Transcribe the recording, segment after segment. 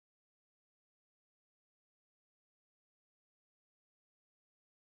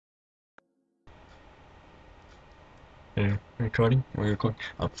Recording? Are you recording?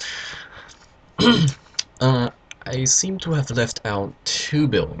 Oh. I seem to have left out two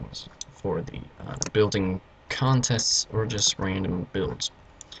buildings for the building contests or just random builds.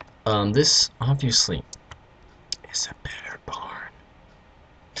 This obviously is a better barn.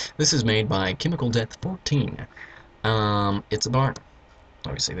 This is made by Chemical Death 14. It's a barn.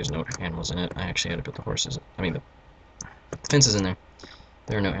 Obviously, there's no animals in it. I actually had to put the horses. I mean, the fences in there.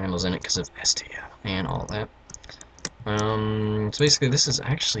 There are no animals in it because of STL and all that. So basically, this is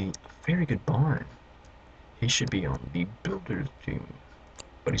actually a very good barn. He should be on the builder's team,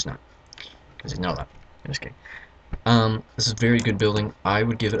 but he's not, because he's not allowed. I'm just kidding. This is a very good building. I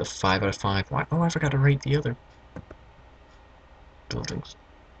would give it a 5 out of 5. Why? Oh, I forgot to rate the other buildings.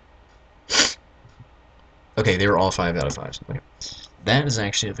 Okay, they were all 5 out of 5. Okay. That is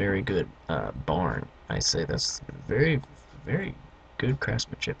actually a very good barn. I say that's very, very good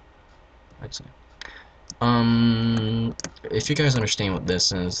craftsmanship, I'd say. If you guys understand what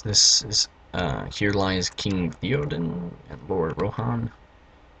this is Here Lies King Theoden and Lord Rohan.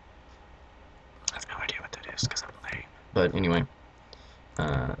 I have no idea what that is because I'm playing. But anyway,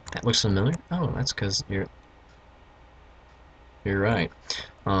 that looks familiar. Oh, that's because you're right.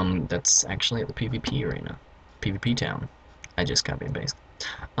 That's actually at the PvP arena, PvP town. I just copy and paste.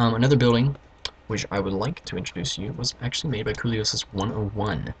 Another building, which I would like to introduce you, was actually made by Cooliosis 101,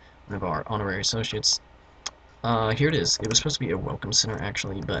 one of our honorary associates. Here it is. It was supposed to be a welcome center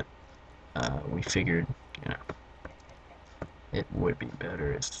actually, but we figured, you know, it would be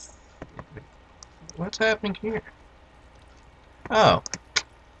better if. What's happening here? Oh.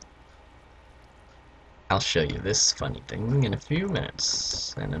 I'll show you this funny thing in a few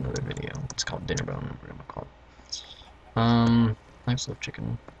minutes in another video. It's called Dinner Bone, whatever I'm called. Nice little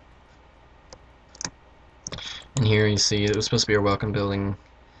chicken. And here you see it was supposed to be our welcome building.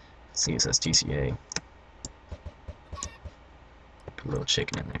 See, it says TCA. Put a little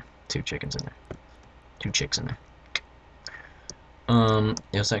chicken in there. 2 chickens in there. 2 chicks in there.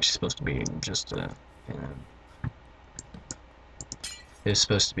 It was actually supposed to be just a. It was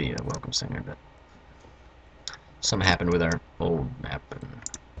supposed to be a welcome center, but something happened with our old map, and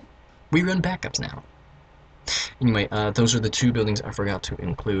we run backups now. Anyway, those are the 2 buildings I forgot to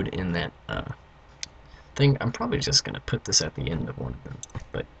include in that thing. I'm probably just gonna put this at the end of one of them,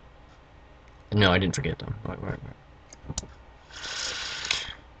 but no, I didn't forget them. Right.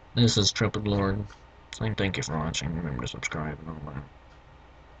 This is Trumpet Lord saying thank you for watching. Remember to subscribe and all that.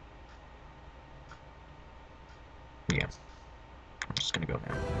 Yeah. I'm just gonna go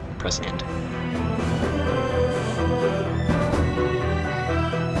now. Press end.